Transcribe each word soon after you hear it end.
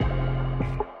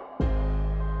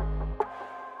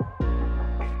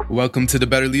Welcome to the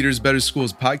Better Leaders, Better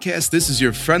Schools podcast. This is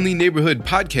your friendly neighborhood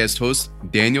podcast host,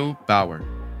 Daniel Bauer.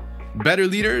 Better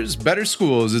Leaders, Better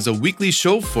Schools is a weekly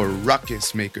show for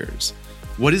ruckus makers.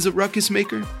 What is a ruckus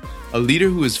maker? A leader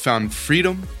who has found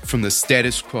freedom from the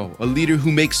status quo, a leader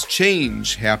who makes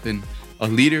change happen, a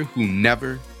leader who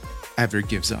never, ever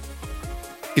gives up.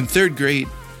 In third grade,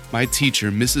 my teacher,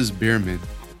 Mrs. Bierman,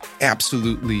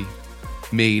 absolutely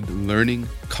made learning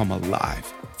come alive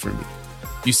for me.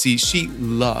 You see, she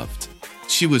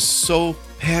was so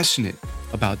passionate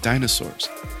about dinosaurs.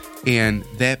 And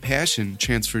that passion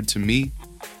transferred to me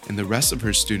and the rest of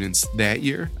her students that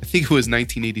year. I think it was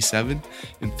 1987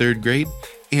 in third grade,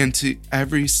 and to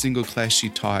every single class she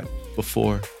taught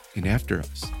before and after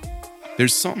us.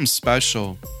 There's something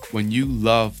special when you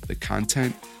love the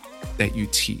content that you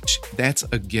teach. That's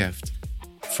a gift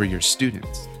for your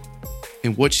students.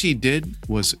 And what she did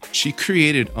was she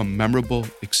created a memorable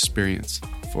experience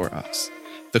for us.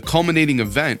 The culminating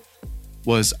event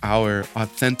was our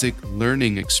authentic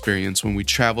learning experience when we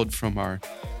traveled from our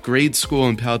grade school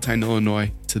in Palatine,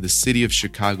 Illinois to the city of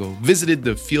Chicago, visited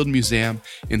the Field Museum,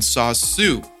 and saw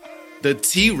Sue, the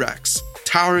T-Rex,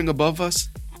 towering above us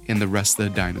and the rest of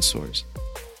the dinosaurs.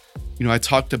 You know, I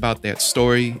talked about that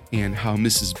story and how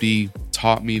Mrs. B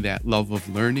taught me that love of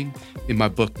learning in my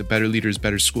book, The Better Leaders,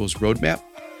 Better Schools Roadmap.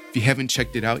 If you haven't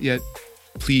checked it out yet,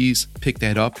 please pick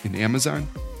that up in Amazon.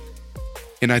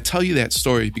 And I tell you that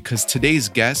story because today's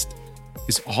guest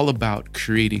is all about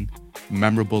creating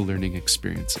memorable learning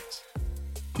experiences.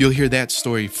 You'll hear that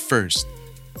story first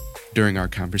during our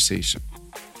conversation.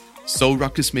 So,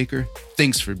 Ruckus Maker,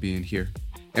 thanks for being here.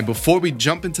 And before we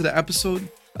jump into the episode,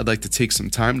 I'd like to take some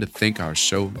time to thank our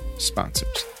show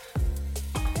sponsors.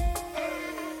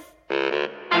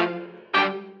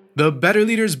 The Better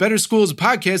Leaders, Better Schools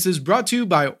podcast is brought to you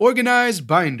by Organized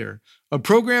Binder, a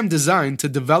program designed to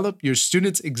develop your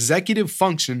students' executive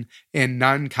function and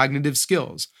non-cognitive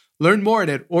skills. Learn more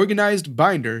at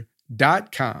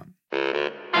organizedbinder.com.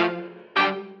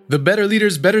 The Better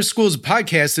Leaders, Better Schools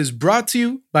podcast is brought to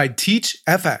you by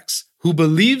TeachFX, who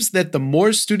believes that the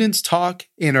more students talk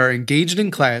and are engaged in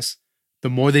class, the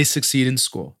more they succeed in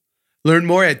school. Learn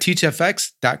more at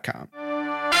teachfx.com.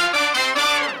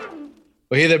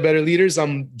 Well, hey there, Better Leaders.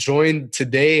 I'm joined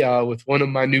today with one of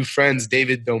my new friends,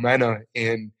 David Domena,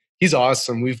 and he's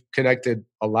awesome. We've connected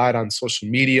a lot on social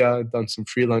media, done some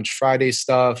free lunch Friday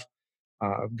stuff.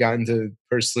 I've gotten to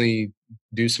personally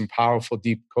do some powerful,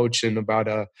 deep coaching about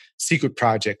a secret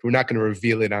project. We're not going to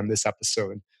reveal it on this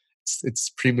episode.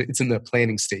 It's in the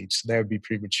planning stage, so that would be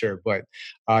premature. But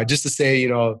just to say, you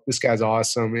know, this guy's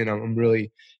awesome, and I'm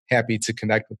really happy to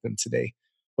connect with him today.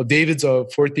 Well, David's a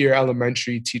fourth-year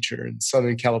elementary teacher in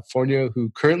Southern California who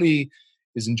currently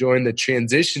is enjoying the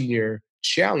transition year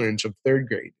challenge of third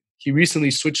grade. He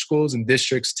recently switched schools and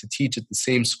districts to teach at the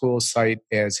same school site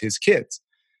as his kids.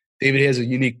 David has a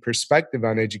unique perspective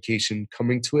on education,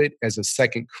 coming to it as a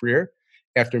second career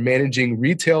after managing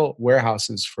retail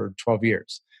warehouses for 12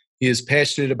 years. He is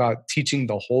passionate about teaching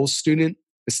the whole student,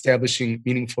 establishing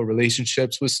meaningful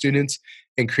relationships with students,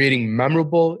 and creating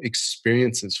memorable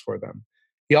experiences for them.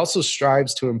 He also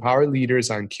strives to empower leaders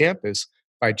on campus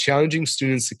by challenging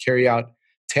students to carry out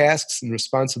tasks and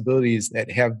responsibilities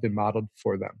that have been modeled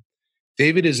for them.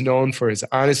 David is known for his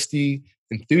honesty,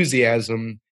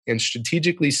 enthusiasm, and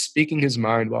strategically speaking his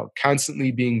mind while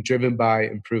constantly being driven by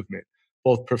improvement,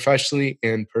 both professionally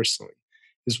and personally.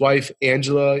 His wife,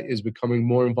 Angela, is becoming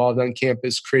more involved on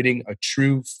campus, creating a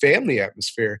true family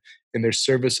atmosphere in their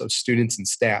service of students and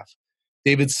staff.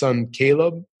 David's son,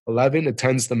 Caleb, 11,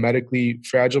 attends the medically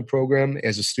fragile program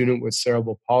as a student with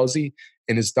cerebral palsy,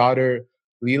 and his daughter,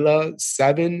 Leela,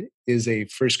 7, is a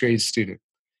first grade student.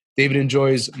 David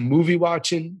enjoys movie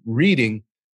watching, reading,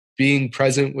 being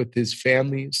present with his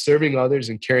family, serving others,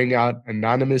 and carrying out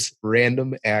anonymous,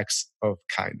 random acts of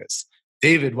kindness.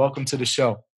 David, welcome to the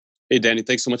show. Hey, Danny,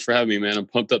 thanks so much for having me, man. I'm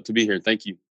pumped up to be here. Thank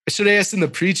you. I should have asked in the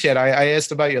pre-chat. I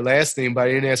asked about your last name, but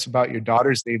I didn't ask about your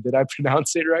daughter's name. Did I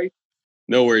pronounce it right?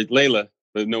 No worries. Layla,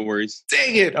 but no worries.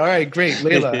 Dang it. All right, great.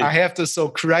 Layla. I have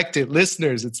to correct it.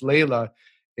 Listeners, it's Layla,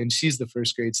 and she's the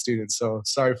first grade student. So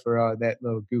sorry for that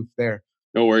little goof there.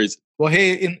 No worries. Well,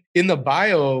 hey, in the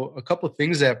bio, a couple of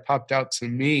things that popped out to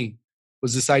me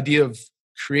was this idea of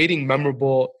creating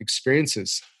memorable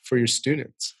experiences for your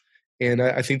students. And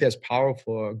I think that's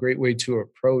powerful, a great way to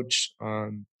approach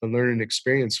the learning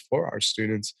experience for our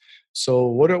students. So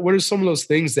what are some of those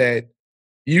things that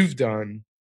you've done,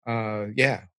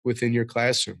 within your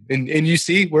classroom? And you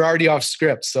see, we're already off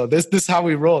script. So this is how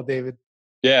we roll, David.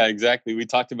 Yeah, exactly. We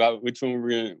talked about which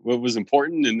one what was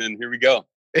important, and then here we go.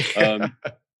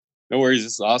 No worries.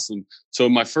 This is awesome. So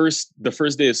the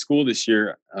first day of school this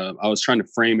year, I was trying to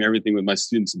frame everything with my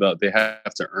students about they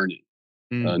have to earn it.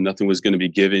 Mm. Nothing was going to be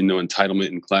given, no entitlement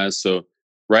in class. So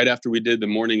right after we did the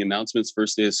morning announcements,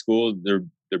 first day of school, they're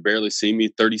barely seeing me.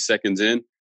 30 seconds in,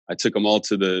 I took them all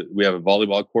we have a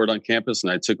volleyball court on campus,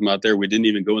 and I took them out there. We didn't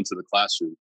even go into the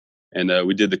classroom. And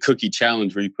we did the cookie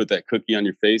challenge where you put that cookie on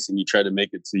your face and you try to make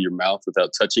it to your mouth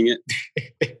without touching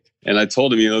it. And I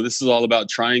told him, this is all about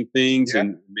trying things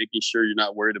and making sure you're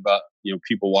not worried about,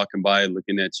 people walking by and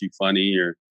looking at you funny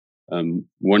or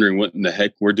wondering what in the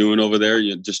heck we're doing over there.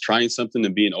 You're just trying something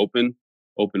and being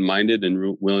open-minded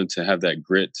and willing to have that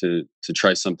grit to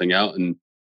try something out. And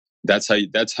that's how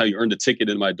you earn the ticket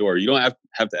in my door. You don't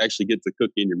have to actually get the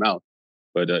cookie in your mouth,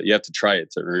 but you have to try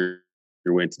it to earn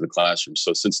your way into the classroom.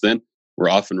 So since then, we're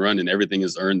off and running. Everything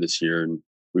is earned this year, and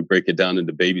we break it down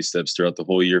into baby steps throughout the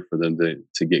whole year for them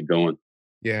to get going.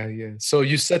 Yeah, yeah. So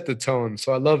you set the tone.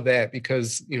 So I love that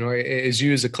because, as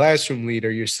you as a classroom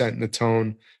leader, you're setting the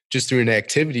tone just through an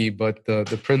activity, but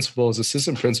the principals,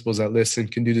 assistant principals that listen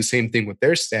can do the same thing with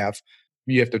their staff.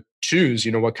 You have to choose,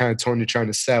 what kind of tone you're trying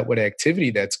to set, what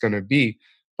activity that's going to be.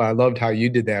 But I loved how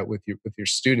you did that with your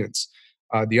students.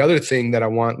 The other thing that I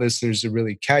want listeners to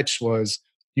really catch was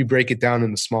you break it down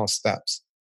into small steps.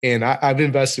 And I've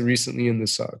invested recently in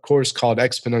this course called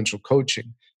Exponential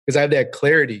Coaching because I have that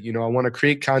clarity. I want to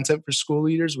create content for school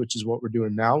leaders, which is what we're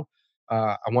doing now.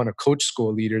 I want to coach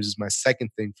school leaders is my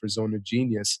second thing for Zone of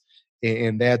Genius.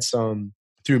 And that's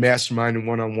through Mastermind and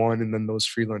one-on-one, and then those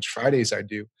free lunch Fridays I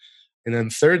do. And then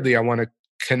thirdly, I want to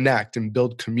connect and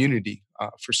build community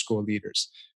for school leaders,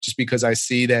 just because I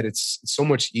see that it's so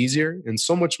much easier and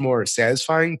so much more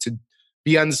satisfying to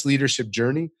be on this leadership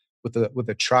journey with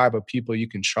a tribe of people you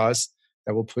can trust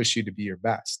that will push you to be your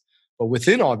best. But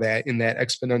within all that, in that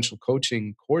exponential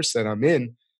coaching course that I'm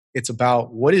in, it's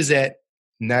about what is that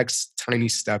next tiny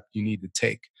step you need to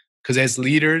take. Because as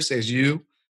leaders, as you,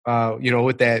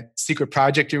 with that secret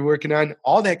project you're working on,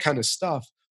 all that kind of stuff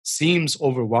seems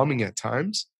overwhelming at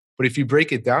times. But if you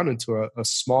break it down into a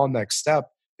small next step,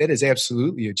 that is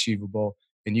absolutely achievable,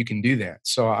 and you can do that.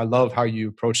 So I love how you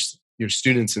approach your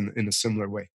students in a similar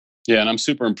way. Yeah, and I'm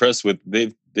super impressed with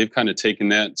they've kind of taken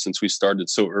that since we started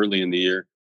so early in the year.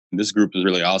 And this group is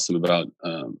really awesome about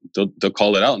they'll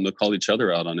call it out and they'll call each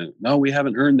other out on it. No, we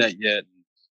haven't earned that yet.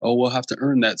 Oh, we'll have to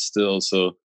earn that still.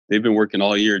 So they've been working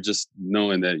all year just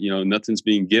knowing that nothing's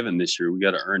being given this year. We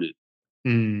got to earn it.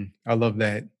 I love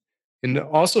that. And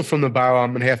also from the bio, I'm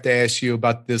going to have to ask you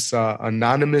about this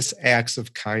anonymous acts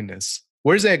of kindness.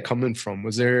 Where's that coming from?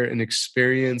 Was there an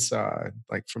experience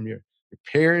like from your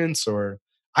parents, or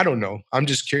I don't know. I'm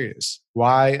just curious.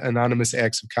 Why anonymous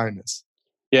acts of kindness?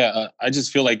 Yeah, I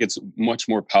just feel like it's much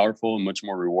more powerful and much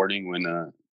more rewarding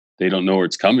when they don't know where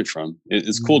it's coming from.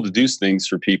 It's cool to do things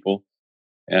for people,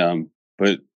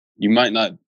 but you might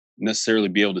not necessarily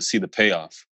be able to see the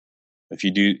payoff if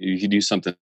you do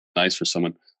something nice for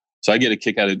someone. So I get a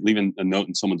kick out of leaving a note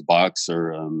in someone's box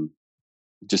or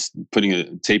just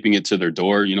taping it to their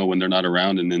door, when they're not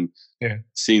around, and then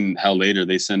seeing how later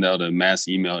they send out a mass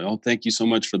email. Oh, thank you so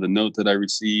much for the note that I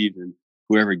received, and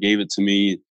whoever gave it to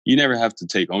me. You never have to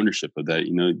take ownership of that.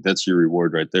 That's your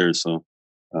reward right there. So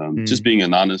just being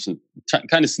anonymous and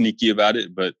kind of sneaky about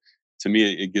it, but to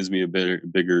me, it gives me a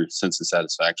bigger sense of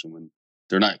satisfaction when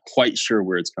they're not quite sure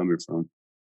where it's coming from.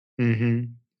 Mm-hmm.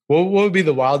 What would be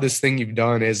the wildest thing you've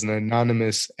done as an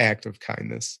anonymous act of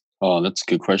kindness? Oh, that's a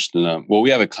good question. Well, we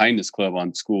have a kindness club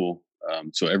on school.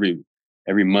 So every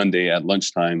Monday at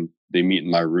lunchtime, they meet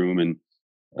in my room, and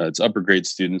it's upper grade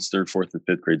students, third, fourth, and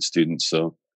fifth grade students.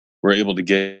 So we're able to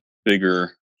get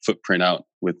bigger footprint out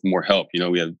with more help.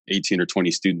 We have 18 or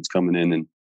 20 students coming in and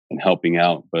helping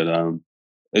out. But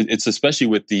it's especially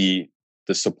with the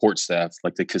support staff,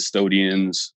 like the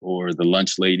custodians or the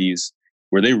lunch ladies,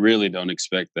 where they really don't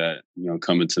expect that,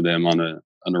 coming to them on a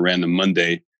random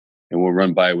Monday, and we'll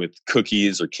run by with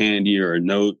cookies or candy or a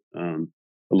note, a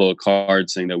little card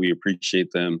saying that we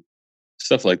appreciate them,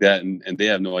 stuff like that. And they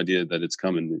have no idea that it's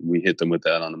coming. We hit them with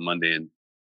that on a Monday and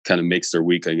kind of makes their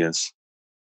week, I guess.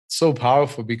 So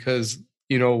powerful because,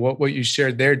 what you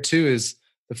shared there too is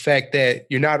the fact that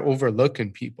you're not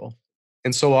overlooking people.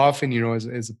 And so often,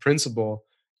 as a principal,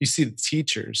 you see the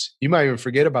teachers. You might even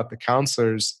forget about the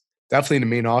counselors, definitely the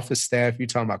main office staff. You're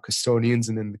talking about custodians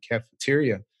and in the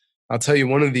cafeteria. I'll tell you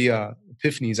one of the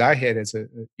epiphanies I had as a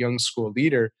young school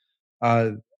leader.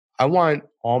 I want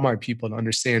all my people to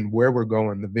understand where we're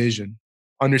going, the vision,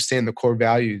 understand the core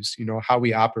values, how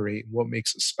we operate and what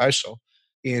makes us special,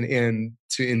 and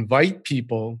to invite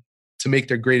people to make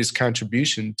their greatest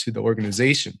contribution to the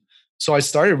organization. So I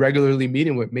started regularly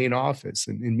meeting with main office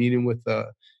and meeting with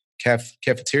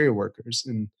cafeteria workers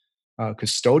and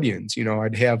custodians.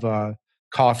 I'd have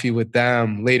coffee with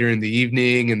them later in the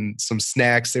evening and some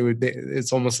snacks.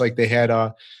 It's almost like they had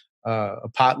a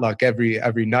potluck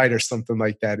every night or something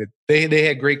like that. They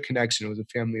had great connection. It was a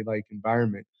family like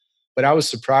environment. But I was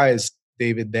surprised,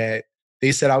 David, that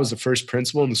they said I was the first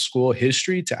principal in the school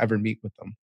history to ever meet with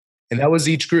them. And that was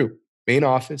each group: main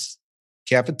office,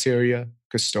 cafeteria,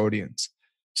 custodians.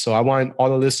 So I want all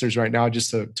the listeners right now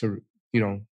just to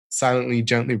silently,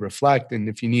 gently reflect. And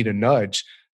if you need a nudge,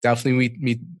 definitely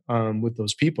meet with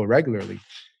those people regularly.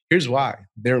 Here's why: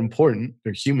 they're important.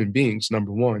 They're human beings,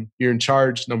 number one. You're in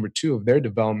charge, number two, of their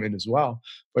development as well.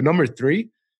 But number three,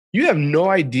 you have no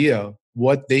idea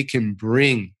what they can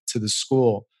bring to the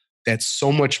school that's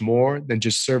so much more than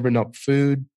just serving up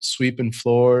food, sweeping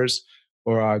floors,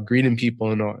 or greeting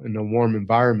people in a warm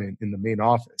environment in the main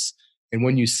office. And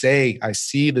when you say, I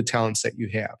see the talents that you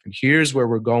have, and here's where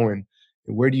we're going,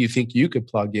 and where do you think you could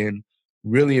plug in,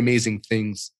 really amazing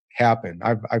things happen.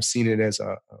 I've seen it as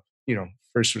a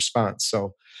first response.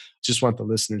 So just want the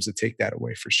listeners to take that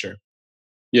away for sure.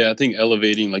 Yeah, I think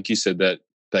elevating, like you said,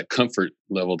 that comfort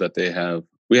level that they have.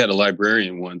 We had a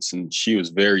librarian once, and she was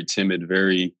very timid,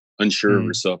 very unsure of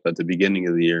herself at the beginning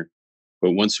of the year.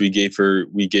 But once we gave her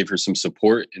some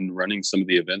support in running some of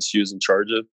the events she was in charge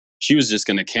of, she was just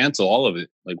going to cancel all of it.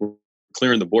 Like, we're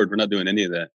clearing the board. We're not doing any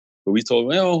of that. But we told her,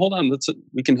 well, hold on,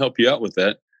 we can help you out with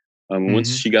that.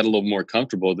 Once she got a little more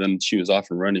comfortable, then she was off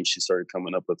and running. She started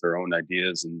coming up with her own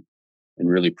ideas and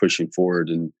really pushing forward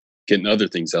and getting other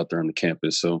things out there on the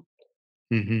campus. So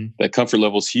that comfort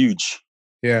level is huge.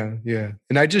 Yeah, yeah.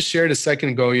 And I just shared a second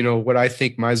ago, what I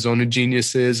think my zone of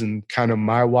genius is and kind of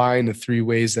my why and the 3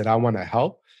 ways that I want to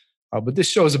help. But this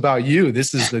show is about you.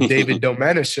 This is the David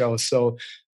Domena show. So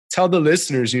tell the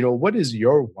listeners, what is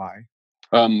your why?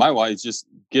 My why is just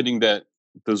getting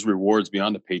those rewards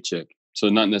beyond the paycheck. So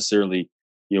not necessarily,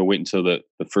 wait until the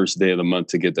first day of the month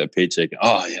to get that paycheck.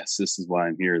 Oh yes, this is why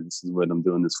I'm here. This is what I'm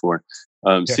doing this for.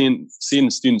 Seeing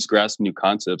students grasp new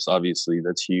concepts, obviously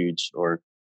that's huge. Or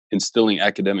instilling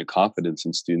academic confidence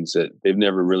in students that they've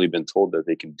never really been told that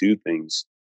they can do things.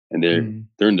 And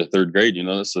they're in the 3rd grade,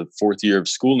 that's the 4th year of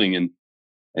schooling,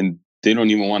 and they don't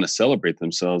even want to celebrate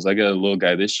themselves. I got a little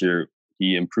guy this year.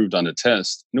 He improved on a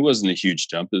test, and it wasn't a huge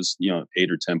jump. It was,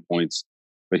 8 or 10 points,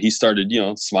 but he started,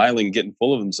 smiling, getting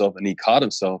full of himself, and he caught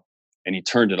himself and he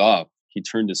turned it off. He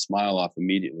turned his smile off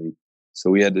immediately. So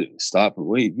we had to stop and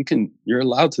wait. You're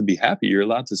allowed to be happy. You're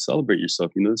allowed to celebrate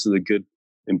yourself. This is a good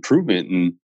improvement.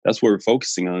 And that's what we're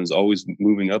focusing on, is always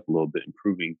moving up a little bit,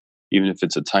 improving, even if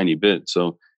it's a tiny bit.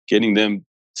 So getting them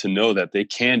to know that they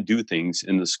can do things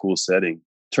in the school setting,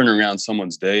 turning around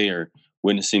someone's day or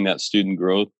witnessing that student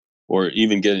growth, or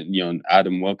even getting,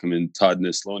 Adam Welcome and Todd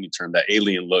Neslony term, that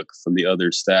alien look from the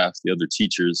other staff, the other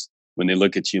teachers, when they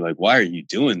look at you like, why are you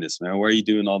doing this, man? Why are you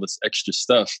doing all this extra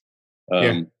stuff?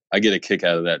 I get a kick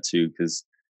out of that too, because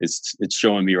it's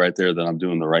showing me right there that I'm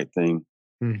doing the right thing.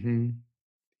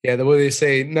 Yeah, the way they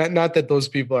say, not that those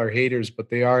people are haters, but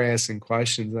they are asking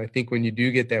questions. And I think when you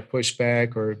do get that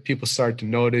pushback, or people start to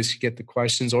notice, you get the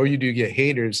questions, or you do get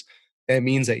haters, that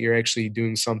means that you're actually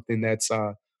doing something that's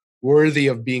worthy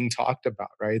of being talked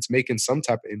about, right? It's making some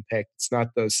type of impact. It's not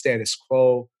the status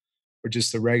quo or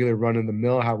just the regular run of the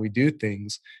mill how we do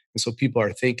things. And so people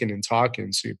are thinking and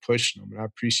talking, so you're pushing them. And I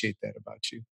appreciate that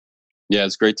about you. Yeah,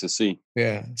 it's great to see.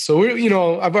 Yeah. So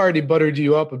I've already buttered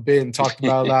you up a bit and talked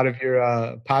about a lot of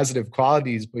your positive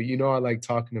qualities, but I like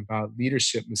talking about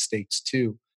leadership mistakes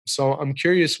too. So I'm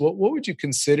curious, what would you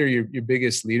consider your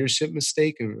biggest leadership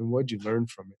mistake, and what did you learn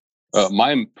from it?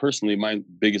 My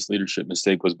biggest leadership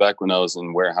mistake was back when I was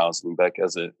in warehousing, back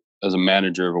as a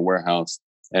manager of a warehouse,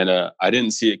 and I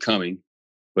didn't see it coming,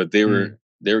 but they were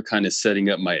kind of setting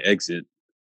up my exit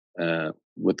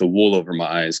with the wool over my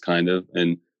eyes, kind of.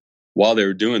 And while they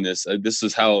were doing this, this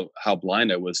is how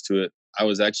blind I was to it. I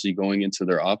was actually going into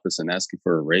their office and asking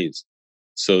for a raise.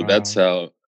 So that's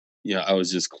how, I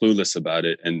was just clueless about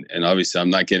it. And obviously I'm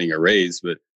not getting a raise,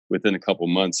 but within a couple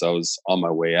months I was on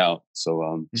my way out.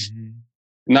 So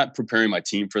not preparing my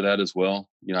team for that as well.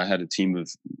 I had a team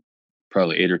of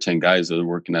probably 8 or 10 guys that were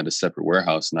working at a separate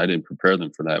warehouse, and I didn't prepare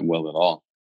them for that well at all.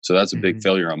 So that's a big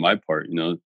failure on my part,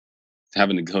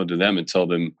 having to go to them and tell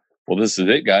them, well, this is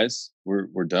it, guys.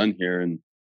 We're done here, and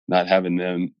not having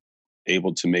them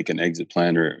able to make an exit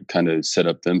plan or kind of set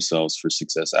up themselves for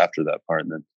success after that part.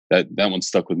 And then that one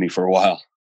stuck with me for a while.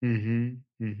 And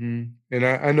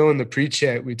I know in the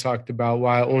pre-chat we talked about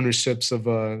why ownerships of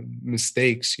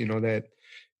mistakes, that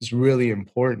is really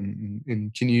important.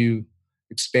 And can you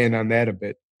expand on that a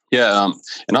bit? Yeah,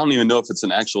 and I don't even know if it's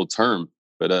an actual term,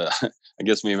 but I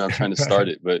guess maybe I'm trying to start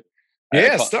it. But I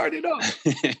Yeah, call start it off.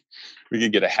 we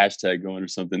could get a hashtag going or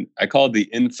something. I call it the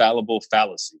infallible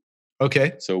fallacy.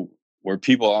 Okay. So where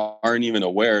people aren't even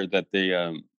aware that they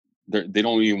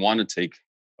don't even want to take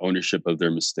ownership of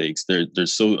their mistakes. They're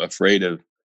so afraid of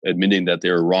admitting that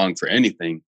they were wrong for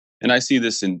anything. And I see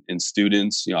this in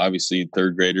students. Obviously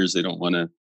third graders, they don't want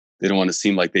to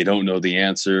seem like they don't know the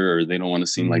answer, or they don't want to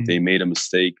seem like Mhm. they made a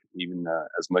mistake. Even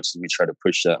as much as we try to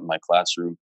push that in my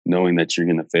classroom, knowing that you're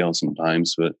going to fail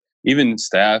sometimes, but even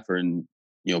staff or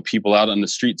people out on the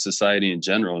street, society in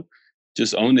general,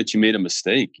 just own that you made a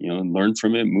mistake, and learn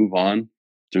from it, move on.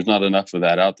 There's not enough of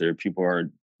that out there.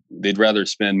 They'd rather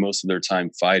spend most of their time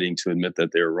fighting to admit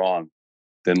that they were wrong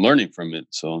than learning from it.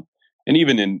 So, and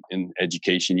even in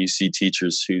education, you see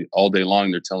teachers who all day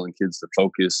long, they're telling kids to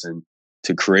focus and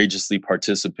to courageously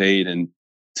participate and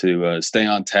to stay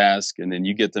on task. And then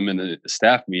you get them in a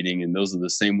staff meeting, and those are the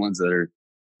same ones that are,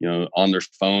 on their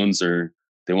phones, or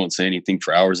they won't say anything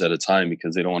for hours at a time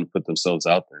because they don't want to put themselves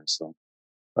out there. So,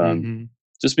 um, Mhm.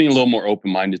 just being a little more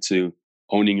open minded to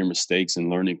owning your mistakes and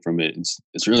learning from it.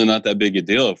 It's really not that big a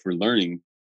deal if we're learning.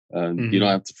 You don't Mhm.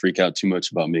 have to freak out too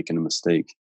much about making a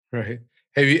mistake. Right.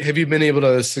 Have you been able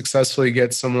to successfully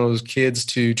get some of those kids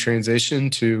to transition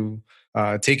to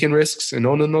taking risks and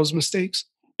owning those mistakes?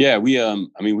 Yeah, we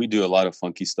do a lot of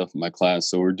funky stuff in my class.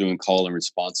 So we're doing call and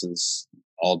responses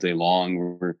all day long.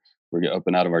 We're getting up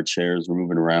and out of our chairs, we're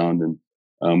moving around,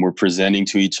 and we're presenting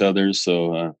to each other.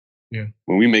 So Yeah.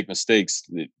 when we make mistakes,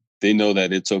 they know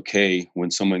that it's okay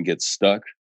when someone gets stuck.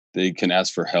 They can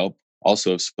ask for help.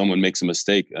 Also, if someone makes a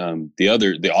mistake,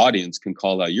 the audience can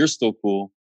call out, "You're still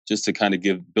cool," just to kind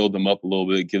of build them up a little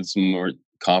bit, give some more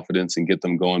confidence, and get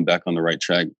them going back on the right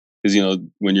track. Because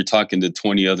when you're talking to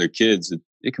 20 other kids,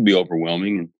 it can be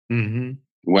overwhelming. And Mhm.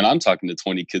 when I'm talking to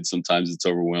 20 kids, sometimes it's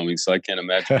overwhelming. So I can't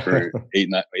imagine for 8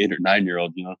 or 9 year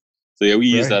old. So yeah, we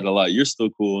use Right. that a lot. You're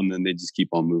still cool, and then they just keep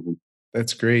on moving.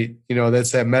 That's great.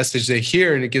 That's that message they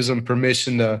hear, and it gives them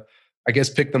permission to, I guess,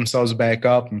 pick themselves back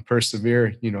up and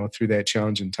persevere, through that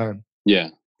challenging time.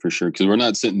 Yeah, for sure. Because we're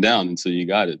not sitting down until you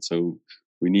got it. So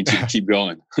we need you to keep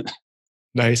going.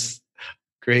 Nice.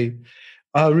 Great.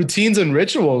 Routines and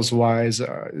rituals wise,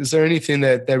 is there anything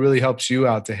that really helps you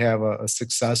out to have a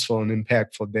successful and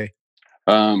impactful day?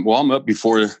 Well, I'm up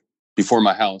before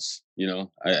my house.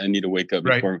 I need to wake up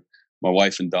Right. before my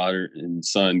wife and daughter and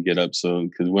son get up. So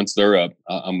because once they're up,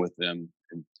 I'm with them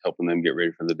and helping them get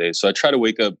ready for the day. So I try to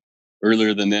wake up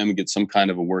earlier than them and get some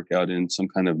kind of a workout in, some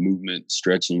kind of movement,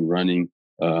 stretching, running.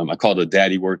 I call it a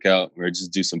daddy workout, where I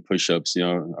just do some push-ups,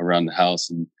 around the house,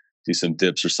 and do some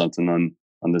dips or something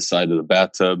on the side of the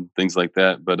bathtub, things like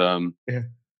that. But Yeah.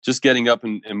 just getting up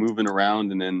and moving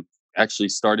around, and then actually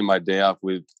starting my day off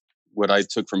with what I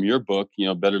took from your book,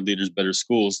 Better Leaders, Better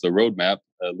Schools, the roadmap.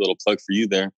 A little plug for you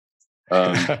there.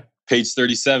 Um, Page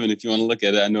 37, if you want to look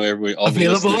at it. I know all the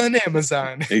Available listeners. on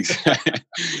Amazon.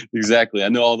 Exactly. I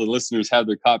know all the listeners have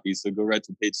their copies, so go right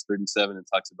to page 37. It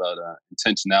talks about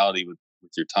intentionality with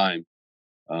your time.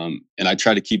 And I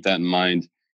try to keep that in mind.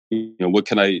 What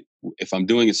can if I'm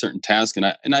doing a certain task, and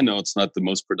I know it's not the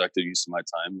most productive use of my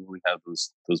time. We have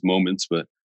those moments, but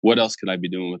what else can I be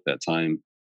doing with that time?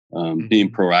 Being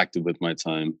Mhm. proactive with my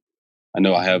time. I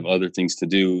know I have Mhm. other things to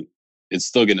do. It's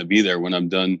still going to be there when I'm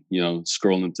done,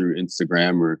 scrolling through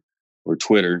Instagram or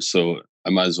Twitter. So I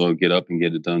might as well get up and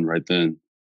get it done right then.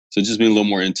 So just being a little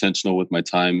more intentional with my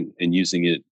time and using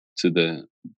it to the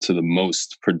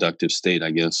most productive state,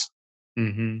 I guess.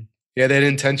 Mhm. Yeah, that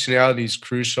intentionality is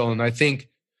crucial, and I think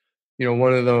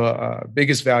one of the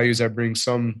biggest values I bring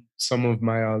some of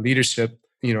my leadership,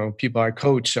 people I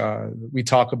coach. We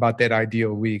talk about that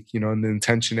ideal week, and the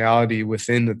intentionality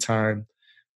within the time.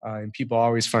 And people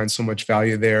always find so much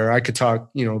value there. I could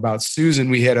talk, about Susan.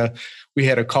 We had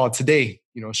a call today,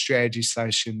 strategy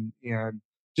session, and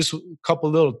just a couple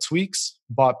little tweaks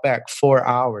bought back 4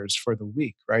 hours for the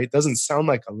week. Right? Doesn't sound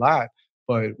like a lot,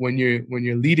 but when you're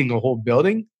leading a whole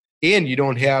building and you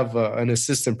don't have an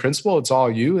assistant principal, it's all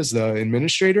you as the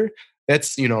administrator.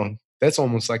 That's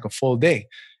almost like a full day.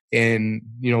 And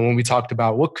when we talked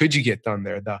about what could you get done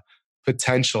there, the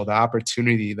potential, the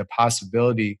opportunity, the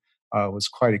possibility was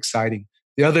quite exciting.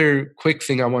 The other quick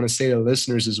thing I want to say to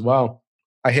listeners as well,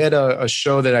 I had a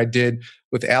show that I did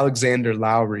with Alexander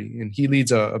Lowry, and he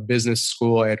leads a business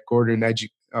school at Gordon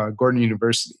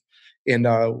University. And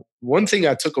one thing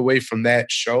I took away from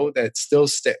that show that still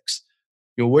sticks,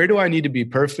 where do I need to be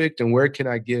perfect and where can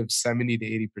I give 70 to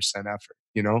 80%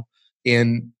 effort,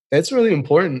 And that's really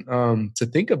important to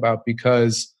think about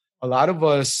because a lot of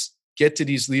us get to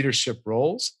these leadership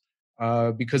roles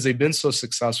because they've been so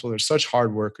successful. They're such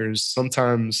hard workers,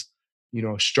 sometimes,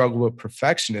 struggle with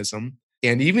perfectionism.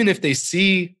 And even if they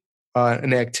see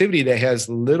an activity that has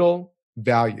little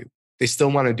value, they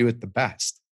still want to do it the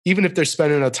best, even if they're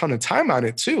spending a ton of time on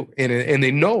it too. And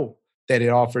they know that it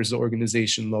offers the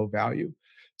organization low value.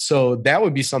 So that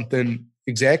would be something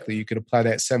exactly. You could apply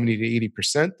that 70 to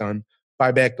 80% done,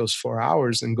 buy back those 4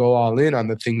 hours and go all in on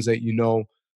the things that you know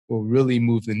will really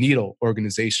move the needle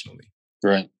organizationally.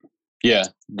 Right. Yeah.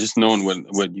 Just knowing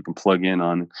what you can plug in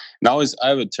on. And I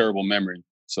have a terrible memory.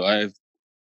 So I have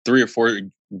 3 or 4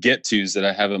 get tos that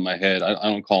I have in my head. I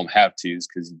don't call them have tos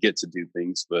because you get to do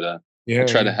things, but I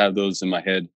try to have those in my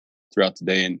head throughout the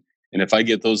day. And if I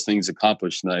get those things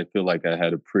accomplished, then I feel like I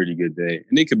had a pretty good day.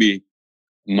 And it could be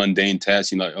mundane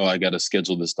tasks, like, I got to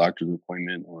schedule this doctor's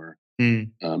appointment, or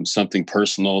something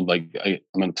personal, like I'm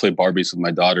going to play Barbies with my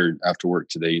daughter after work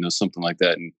today, something like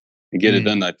that. And get it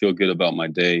done. I feel good about my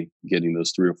day, getting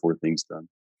those 3 or 4 things done.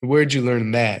 Where'd you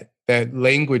learn that? That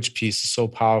language piece is so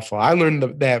powerful. I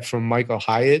learned that from Michael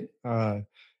Hyatt.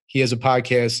 He has a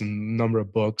podcast and a number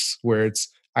of books where it's,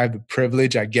 I have the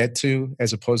privilege, I get to,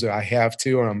 as opposed to I have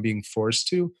to, or I'm being forced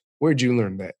to. Where'd you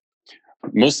learn that?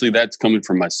 Mostly that's coming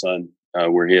from my son,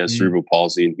 where he has cerebral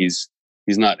palsy, and he's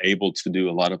not able to do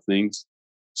a lot of things.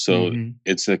 So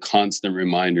it's a constant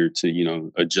reminder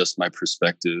to, adjust my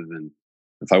perspective. And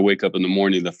if I wake up in the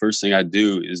morning, the first thing I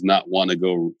do is not want to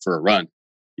go for a run.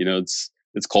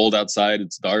 It's cold outside.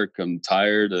 It's dark. I'm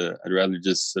tired. I'd rather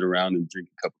just sit around and drink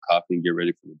a cup of coffee and get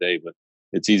ready for the day. But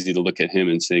it's easy to look at him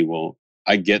and say, well,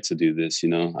 I get to do this.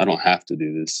 I don't have to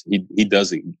do this. He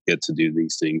doesn't get to do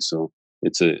these things. So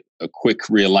it's a quick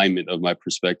realignment of my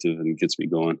perspective, and it gets me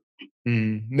going.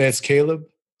 That's Caleb?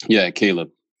 Yeah,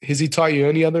 Caleb. Has he taught you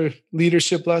any other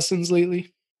leadership lessons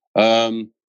lately? Well,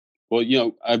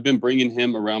 I've been bringing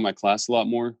him around my class a lot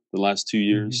more the last 2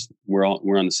 years. We're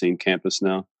on the same campus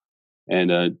now.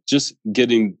 And just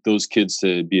getting those kids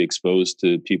to be exposed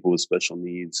to people with special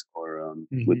needs or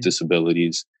with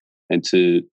disabilities. And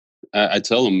I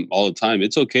tell them all the time,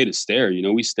 it's okay to stare.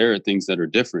 We stare at things that are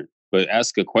different, but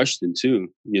ask a question too.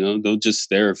 Don't just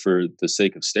stare for the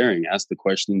sake of staring. Ask the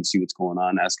question, see what's going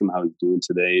on. Ask him how he's doing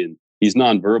today. And he's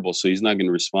nonverbal, so he's not going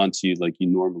to respond to you like you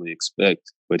normally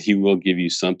expect, but he will give you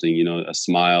something, a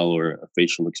smile or a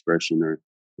facial expression. Or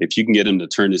if you can get him to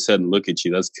turn his head and look at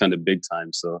you, that's kind of big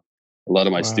time. So a lot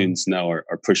of my students now are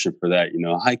pushing for that,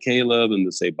 hi, Caleb, and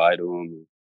to say bye to him.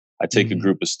 I take a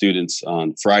group of students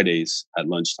on Fridays at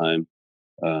lunchtime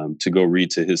to go read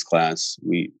to his class.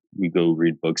 We go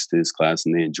read books to his class,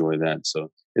 and they enjoy that. So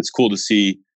it's cool to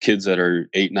see kids that are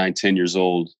 8, 9, 10 years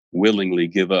old willingly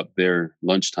give up their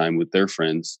lunchtime with their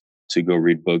friends to go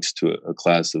read books to a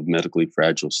class of medically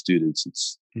fragile students.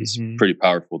 It's pretty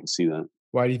powerful to see that.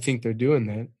 Why do you think they're doing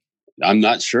that? I'm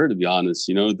not sure, to be honest.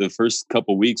 The first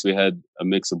couple of weeks we had a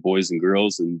mix of boys and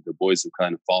girls, and the boys have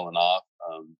kind of fallen off.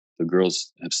 The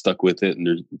girls have stuck with it, and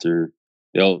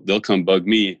they'll come bug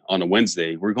me on a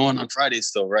Wednesday. We're going on Friday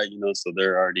still, right? So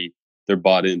they're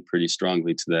bought in pretty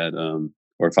strongly to that.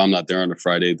 Or if I'm not there on a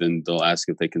Friday, then they'll ask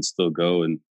if they can still go,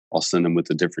 and I'll send them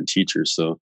with a different teacher.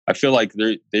 So I feel like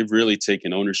they've really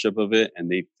taken ownership of it,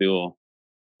 and they feel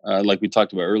like we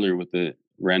talked about earlier with the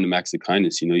random acts of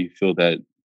kindness. You feel that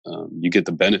you get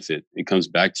the benefit. It comes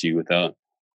back to you without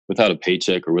a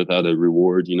paycheck or without a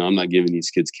reward. I'm not giving these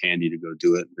kids candy to go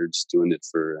do it. They're just doing it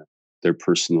for their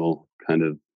personal kind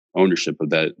of ownership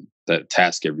of that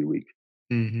task every week.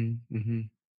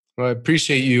 Well, I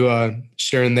appreciate you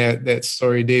sharing that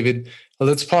story, David.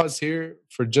 Let's pause here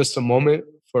for just a moment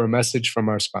for a message from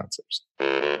our sponsors.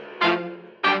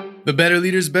 The Better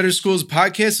Leaders, Better Schools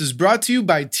podcast is brought to you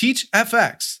by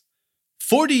TeachFX.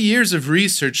 40 years of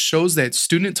research shows that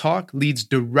student talk leads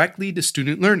directly to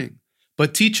student learning,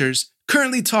 but teachers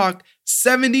currently talk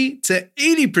 70 to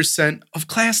 80% of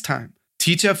class time.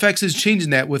 TeachFX is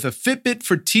changing that with a Fitbit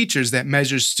for teachers that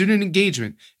measures student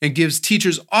engagement and gives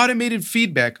teachers automated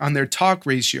feedback on their talk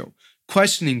ratio,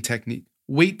 questioning technique,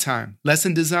 wait time,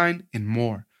 lesson design, and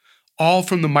more, all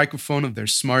from the microphone of their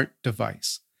smart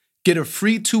device. Get a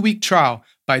free 2-week trial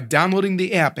by downloading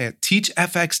the app at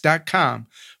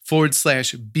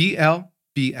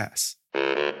teachfx.com/BLBS.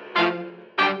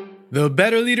 The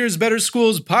Better Leaders, Better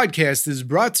Schools podcast is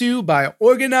brought to you by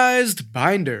Organized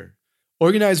Binder.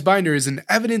 Organized Binder is an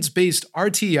evidence-based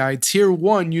RTI Tier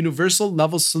 1 universal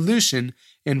level solution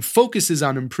and focuses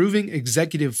on improving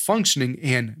executive functioning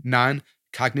and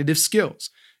non-cognitive skills.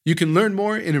 You can learn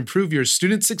more and improve your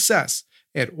student success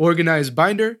at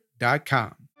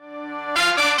organizedbinder.com.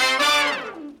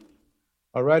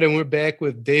 All right, and we're back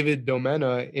with David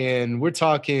Domena, and we're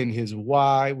talking his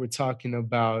why. We're talking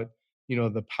about,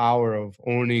 the power of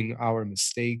owning our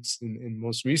mistakes, and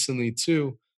most recently,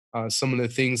 too, some of the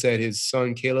things that his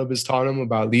son Caleb has taught him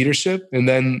about leadership, and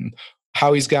then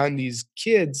how he's gotten these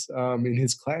kids in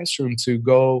his classroom to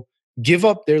go give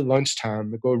up their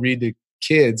lunchtime to go read to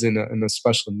kids in a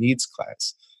special needs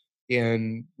class.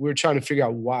 And we're trying to figure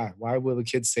out why. Why will the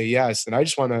kids say yes? And I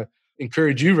just want to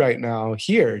encourage you right now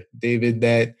here, David,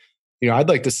 that I'd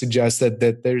like to suggest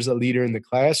that there's a leader in the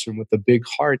classroom with a big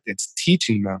heart that's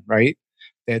teaching them, right?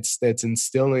 That's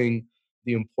instilling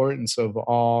the importance of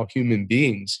all human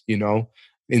beings,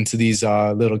 into these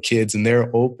little kids, and they're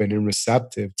open and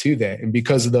receptive to that. And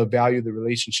because of the value of the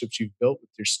relationships you've built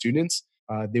with your students,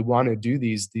 they want to do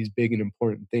these big and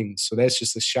important things. So that's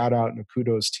just a shout out and a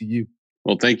kudos to you.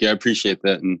 Well, thank you. I appreciate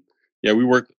that. And yeah, we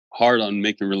work hard on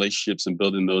making relationships and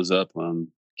building those up,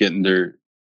 getting their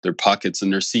pockets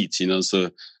and their seats, So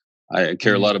I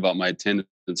care a lot about my attendance.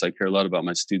 I care a lot about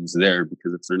my students there,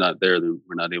 because if they're not there, then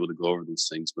we're not able to go over these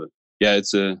things. But yeah,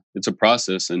 it's a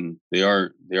process, and they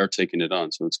are taking it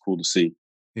on. So it's cool to see.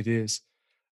 It is.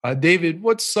 David,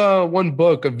 what's one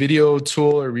book, a video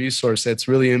tool, or resource that's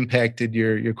really impacted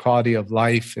your quality of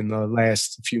life in the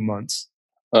last few months?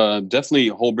 Definitely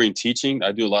whole brain teaching.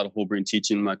 I do a lot of whole brain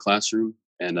teaching in my classroom,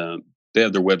 and they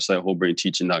have their website,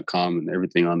 wholebrainteaching.com, and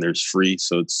everything on there is free.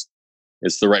 So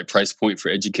it's the right price point for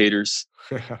educators.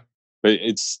 But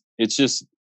it's just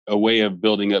a way of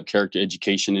building up character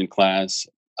education in class.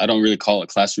 I don't really call it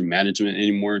classroom management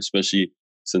anymore, especially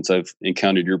since I've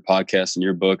encountered your podcast and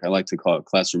your book. I like to call it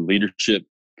classroom leadership,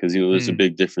 because there's a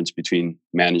big difference between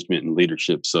management and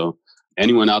leadership. So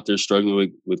anyone out there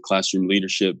struggling with classroom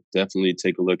leadership, definitely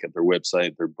take a look at their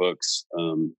website, their books,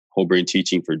 Whole Brain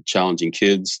Teaching for Challenging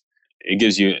Kids. It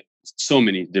gives you so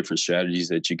many different strategies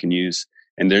that you can use.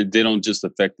 And they don't just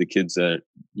affect the kids that,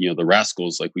 the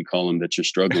rascals, like we call them, that you're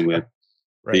struggling with.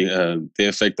 Right. They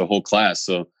affect the whole class.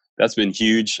 So that's been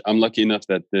huge. I'm lucky enough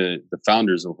that the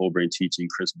founders of Whole Brain Teaching,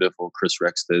 Chris Biffle, Chris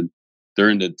Rexted, they're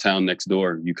in the town next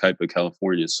door, Yucaipa,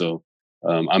 California. So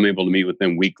I'm able to meet with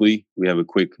them weekly. We have a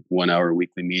quick 1 hour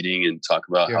weekly meeting and talk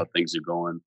about how things are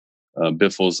going.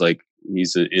 Biffle's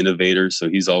he's an innovator. So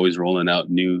he's always rolling out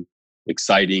new,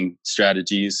 exciting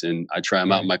strategies. And I try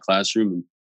them out in my classroom. And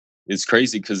it's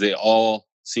crazy because they all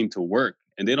seem to work.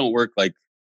 And they don't work like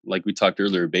we talked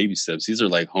earlier, baby steps. These are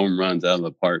like home runs out of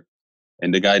the park.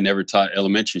 And the guy never taught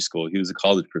elementary school. He was a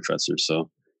college professor.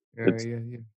 So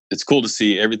it's cool to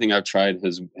see. Everything I've tried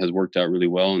has worked out really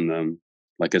well. And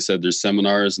like I said, there's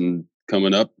seminars and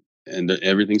coming up, and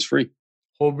everything's free.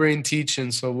 Whole Brain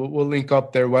Teaching. So we'll link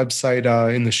up their website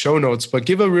in the show notes. But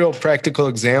give a real practical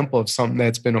example of something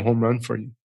that's been a home run for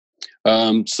you.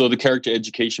 So the character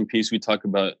education piece, we talk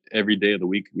about every day of the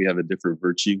week. We have a different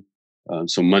virtue.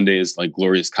 So Monday is like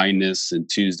glorious kindness, and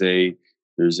Tuesday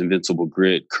there's invincible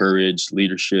grit, courage,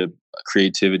 leadership,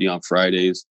 creativity on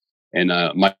Fridays. And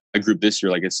my group this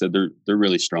year, like I said, they're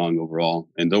really strong overall,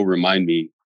 and they'll remind me,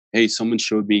 hey, someone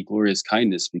showed me glorious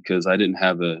kindness because I didn't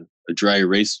have a dry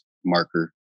erase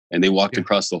marker, and they walked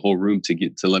across the whole room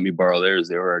to let me borrow theirs.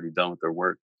 They were already done with their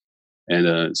work.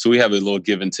 And so we have a little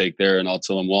give and take there, and I'll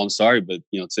tell them, well, I'm sorry, but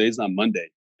today's not Monday,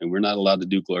 and we're not allowed to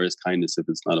do glorious kindness if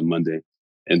it's not a Monday.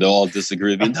 And they'll all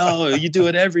disagree with me. No, you do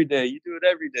it every day. You do it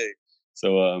every day.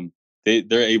 So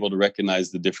they're able to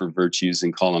recognize the different virtues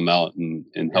and call them out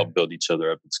and help build each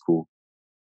other up. It's cool.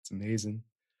 It's amazing.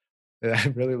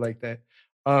 I really like that.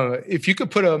 If you could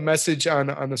put a message on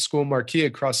a school marquee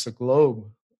across the globe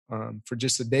for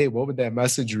just a day, what would that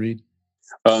message read?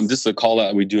 Just a call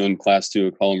out we do in class too,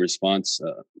 a call and response,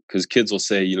 because kids will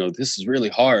say, this is really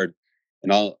hard.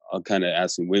 And I'll kind of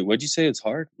ask them, wait, what'd you say? It's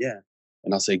hard? Yeah.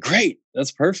 And I'll say, great,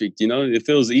 that's perfect. If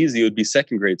it was easy, it would be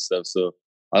second grade stuff. So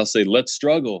I'll say, let's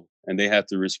struggle. And they have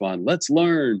to respond, let's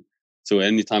learn. So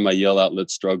anytime I yell out,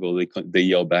 let's struggle, they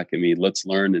yell back at me, let's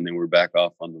learn. And then we're back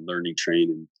off on the learning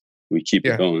train and we keep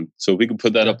it going. So if we can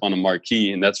put that up on a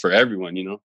marquee, and that's for everyone,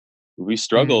 if we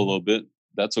struggle a little bit,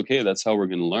 that's okay. That's how we're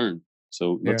going to learn.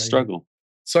 So let's struggle.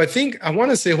 So I think I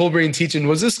want to say Whole Brain Teaching.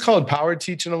 Was this called Power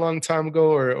Teaching a long time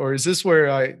ago? Or is this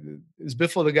where is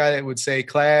Biffle the guy that would say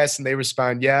class and they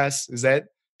respond yes? Is that?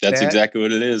 That's exactly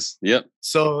what it is. Yep.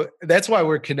 So that's why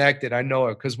we're connected. I know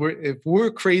it, because if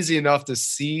we're crazy enough to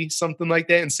see something like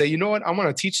that and say, you know what, I want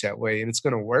to teach that way and it's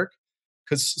going to work,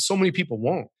 because so many people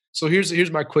won't. So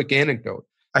here's my quick anecdote.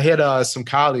 I had some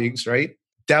colleagues, right?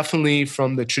 Definitely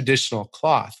from the traditional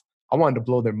cloth. I wanted to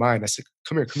blow their mind. I said,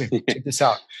 come here, check this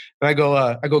out. And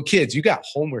I go, kids, you got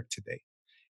homework today.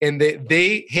 And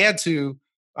they had to,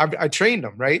 I trained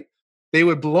them, right? They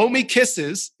would blow me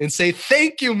kisses and say,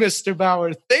 thank you, Mr.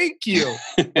 Bauer. Thank you.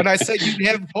 When I said you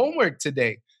have homework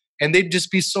today. And they'd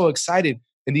just be so excited.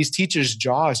 And these teachers'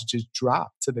 jaws just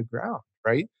drop to the ground,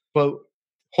 right? But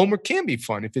homework can be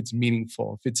fun if it's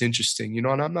meaningful, if it's interesting, and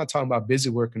I'm not talking about busy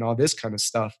work and all this kind of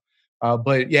stuff.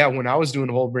 But yeah, when I was doing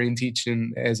whole brain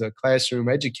teaching as a classroom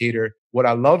educator, what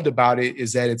I loved about it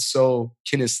is that it's so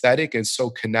kinesthetic and so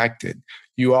connected.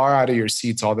 You are out of your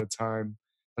seats all the time.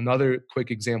 Another quick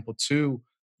example too,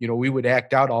 we would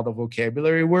act out all the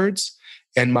vocabulary words,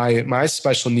 and my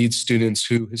special needs students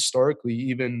who historically,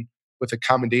 even with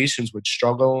accommodations, would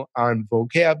struggle on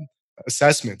vocab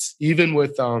assessments, even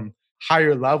with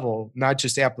higher level, not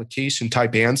just application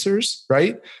type answers,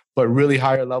 right? But really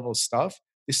higher level stuff.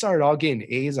 They started all getting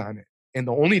A's on it. And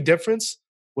the only difference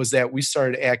was that we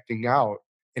started acting out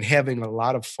and having a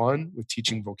lot of fun with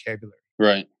teaching vocabulary.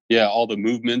 Right. Yeah. All the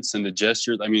movements and the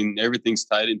gestures. I mean, everything's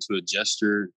tied into a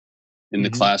gesture in the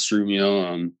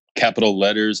classroom, capital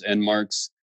letters, end marks.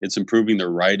 It's improving their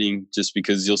writing, just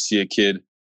because you'll see a kid,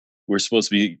 we're supposed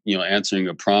to be, answering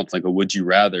a prompt like a would you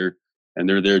rather, and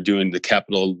they're there doing the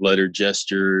capital letter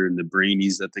gesture and the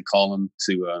brainies that they call them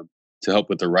to help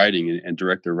with the writing and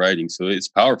direct their writing. So it's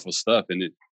powerful stuff. And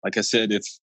like I said,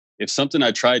 if something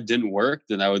I tried didn't work,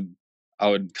 then I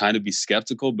would kind of be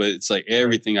skeptical, but it's like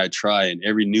everything I try and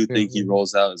every new thing he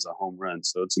rolls out is a home run.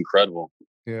 So it's incredible.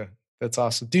 Yeah, that's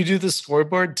awesome. Do you do the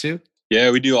scoreboard too?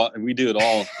 Yeah, we do it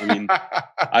all. I mean,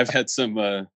 I've had some,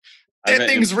 that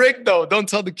thing's rigged though. Don't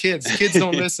tell the kids. Kids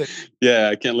don't listen. Yeah,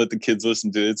 I can't let the kids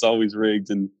listen to it. It's always rigged.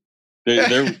 And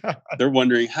they're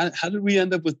wondering, how did we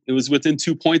end up with, it was within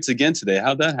 2 points again today.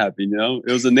 How'd that happen?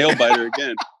 It was a nail biter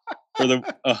again. For the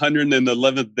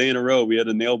 111th day in a row, we had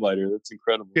a nail biter. That's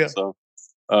incredible. Yeah. So,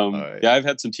 yeah, I've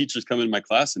had some teachers come into my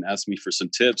class and ask me for some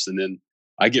tips, and then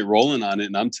I get rolling on it,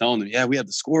 and I'm telling them, yeah, we have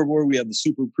the scoreboard, we have the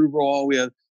super approval wall, we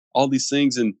have all these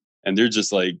things, and they're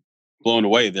just like blown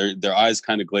away. Their eyes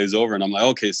kind of glaze over, and I'm like,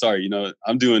 okay, sorry,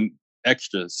 I'm doing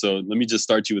extra, so let me just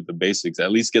start you with the basics.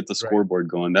 At least get the scoreboard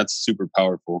going. That's super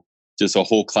powerful. Just a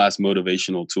whole class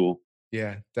motivational tool.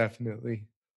 Yeah, definitely.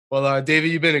 Well,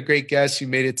 David, you've been a great guest. You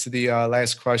made it to the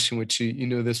last question, which you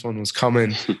knew this one was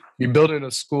coming. You're building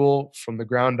a school from the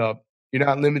ground up. You're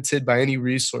not limited by any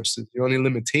resources. Your only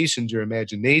limitation is your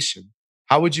imagination.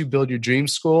 How would you build your dream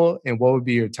school, and what would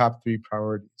be your top 3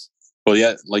 priorities? Well,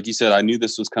 yeah, like you said, I knew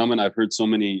this was coming. I've heard so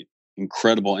many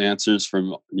incredible answers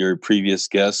from your previous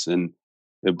guests, and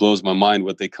it blows my mind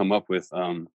what they come up with.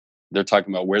 They're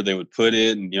talking about where they would put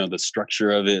it and, the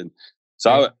structure of it.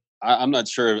 So I'm not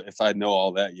sure if I know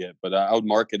all that yet, but I would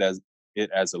market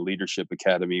it as a leadership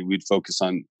academy. We'd focus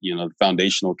on,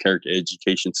 foundational character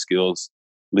education skills,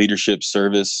 leadership,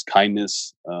 service,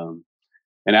 kindness,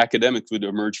 and academics would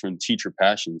emerge from teacher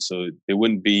passion. So it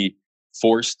wouldn't be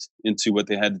forced into what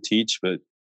they had to teach, but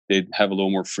they'd have a little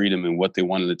more freedom in what they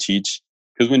wanted to teach.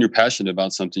 Because when you're passionate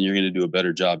about something, you're going to do a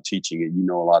better job teaching it. You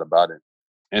know a lot about it.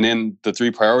 And then the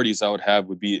 3 priorities I would have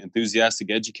would be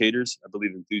enthusiastic educators. I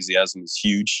believe enthusiasm is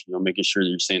huge. Making sure that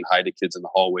you're saying hi to kids in the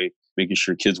hallway, making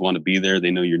sure kids want to be there,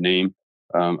 they know your name.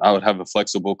 I would have a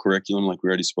flexible curriculum like we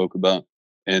already spoke about.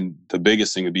 And the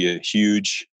biggest thing would be a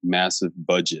huge, massive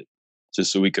budget,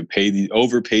 just so we could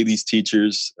overpay these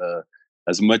teachers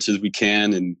as much as we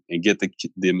can and get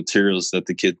the materials that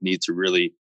the kids need to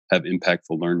really have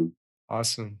impactful learning.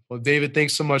 Awesome. Well, David,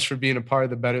 thanks so much for being a part of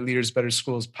the Better Leaders, Better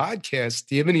Schools podcast.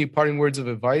 Do you have any parting words of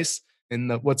advice, and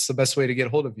what's the best way to get a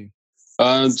hold of you?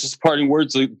 Just parting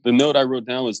words. The note I wrote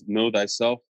down was know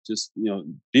thyself. Just,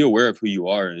 be aware of who you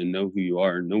are and know who you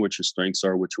are, know what your strengths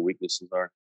are, what your weaknesses are,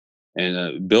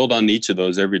 and build on each of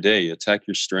those every day. Attack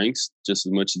your strengths just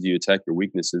as much as you attack your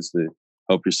weaknesses to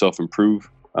help yourself improve.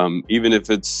 Even if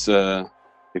it's,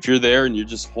 if you're there and you're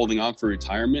just holding on for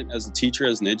retirement as a teacher,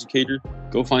 as an educator,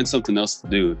 go find something else to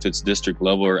do. If it's district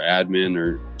level or admin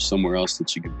or somewhere else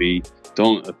that you could be,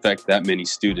 don't affect that many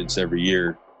students every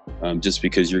year just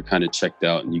because you're kind of checked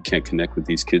out and you can't connect with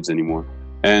these kids anymore.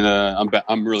 And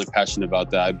I'm really passionate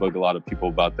about that. I bug a lot of people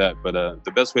about that. But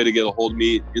the best way to get a hold of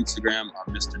me, Instagram,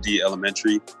 I'm Mr. D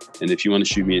Elementary. And if you want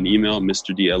to shoot me an email,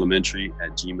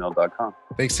 mrdelementary@gmail.com.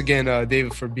 Thanks again,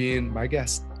 David, for being my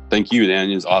guest. Thank you,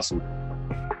 Dan. It's awesome.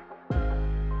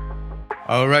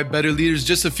 All right, Better Leaders,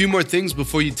 just a few more things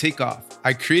before you take off.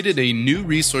 I created a new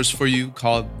resource for you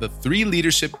called The 3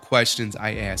 Leadership Questions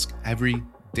I Ask Every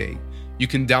Day. You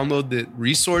can download the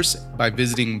resource by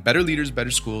visiting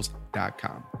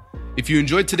betterleadersbetterschools.com. If you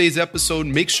enjoyed today's episode,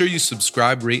 make sure you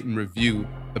subscribe, rate, and review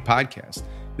the podcast.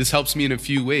 This helps me in a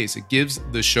few ways. It gives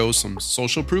the show some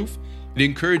social proof. It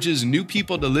encourages new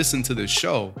people to listen to the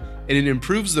show, and it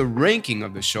improves the ranking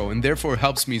of the show and therefore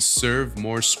helps me serve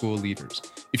more school leaders.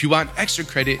 If you want extra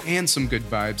credit and some good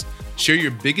vibes, share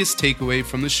your biggest takeaway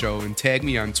from the show and tag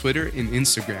me on Twitter and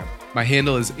Instagram. My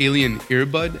handle is Alien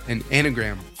Earbud, an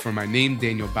anagram for my name,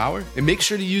 Daniel Bauer, and make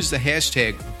sure to use the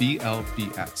hashtag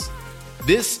BLBS.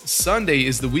 This Sunday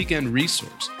is the Weekend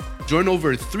Resource. Join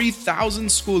over 3,000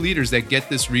 school leaders that get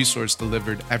this resource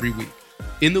delivered every week.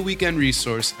 In the Weekend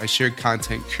Resource, I share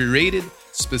content curated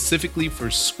specifically for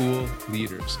school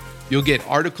leaders. You'll get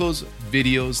articles,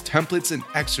 videos, templates, and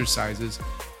exercises,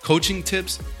 coaching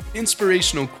tips,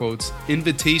 inspirational quotes,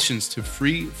 invitations to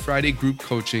free Friday group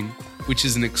coaching, which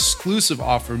is an exclusive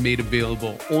offer made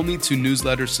available only to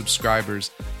newsletter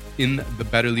subscribers in the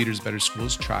Better Leaders, Better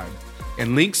Schools tribe,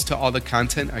 and links to all the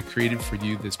content I created for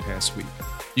you this past week.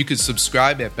 You can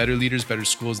subscribe at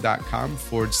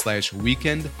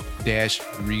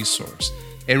betterleadersbetterschools.com/weekend-resource.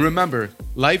 And remember,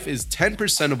 life is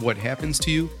 10% of what happens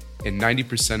to you and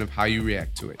 90% of how you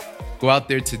react to it. Go out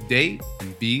there today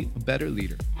and be a better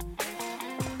leader.